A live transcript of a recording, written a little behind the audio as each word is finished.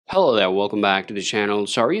Hello there, welcome back to the channel.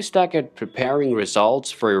 So are you stuck at preparing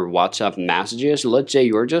results for your WhatsApp messages? Let's say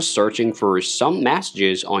you're just searching for some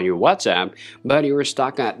messages on your WhatsApp, but you're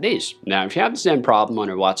stuck at this. Now, if you have the same problem on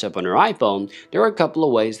your WhatsApp on your iPhone, there are a couple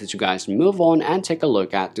of ways that you guys move on and take a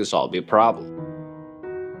look at to solve your problem.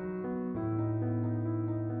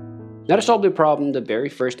 Now, to solve the problem, the very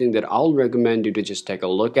first thing that I'll recommend you to just take a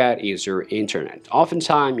look at is your internet.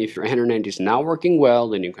 Oftentimes, if your internet is not working well,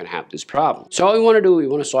 then you can have this problem. So all you want to do, you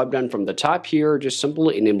want to swipe down from the top here, just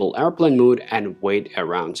simply enable airplane mode and wait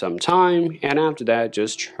around some time. And after that,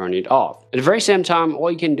 just turn it off. At the very same time,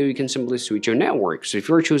 all you can do, you can simply switch your network. So if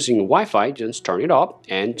you're choosing Wi-Fi, just turn it off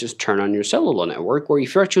and just turn on your cellular network. Or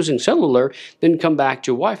if you're choosing cellular, then come back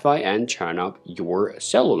to Wi-Fi and turn up your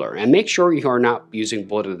cellular. And make sure you are not using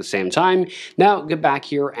both at the same time. Now get back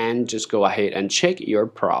here and just go ahead and check your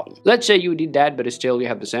problem. Let's say you did that, but still you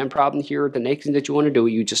have the same problem here. The next thing that you want to do,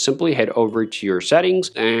 you just simply head over to your settings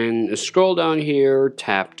and scroll down here,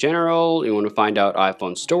 tap general. You want to find out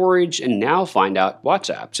iPhone storage and now find out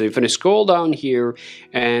WhatsApp. So you're going to scroll down here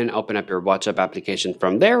and open up your WhatsApp application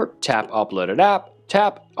from there, tap uploaded app,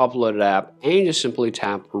 tap uploaded app, and just simply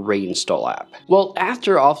tap reinstall app. Well,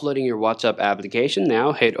 after offloading your WhatsApp application,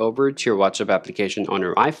 now head over to your WhatsApp application on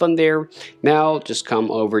your iPhone there. Now just come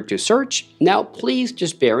over to search. Now please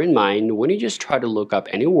just bear in mind, when you just try to look up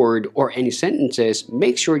any word or any sentences,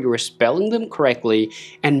 make sure you're spelling them correctly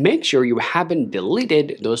and make sure you haven't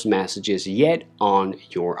deleted those messages yet on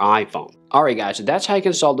your iPhone. Alright guys, so that's how you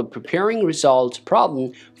can solve the preparing results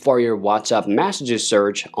problem for your WhatsApp messages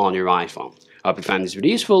search on your iPhone. I hope you found this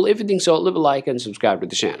video useful. If you think so, leave a like and subscribe to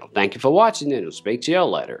the channel. Thank you for watching, and I'll speak to you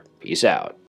all later. Peace out.